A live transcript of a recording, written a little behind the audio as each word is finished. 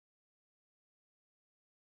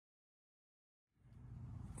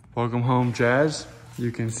Welcome home, Jazz.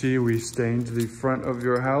 You can see we stained the front of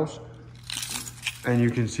your house, and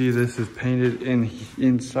you can see this is painted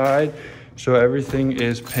inside. So everything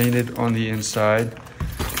is painted on the inside.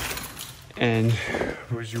 And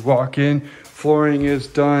as you walk in, flooring is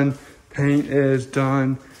done, paint is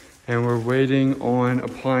done, and we're waiting on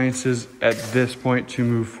appliances at this point to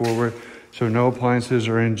move forward. So no appliances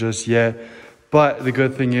are in just yet. But the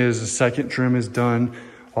good thing is the second trim is done.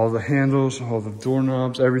 All the handles, all the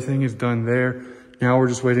doorknobs, everything is done there. Now we're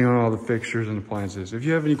just waiting on all the fixtures and appliances. If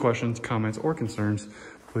you have any questions, comments, or concerns,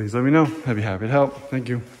 please let me know. I'd be happy to help. Thank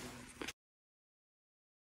you.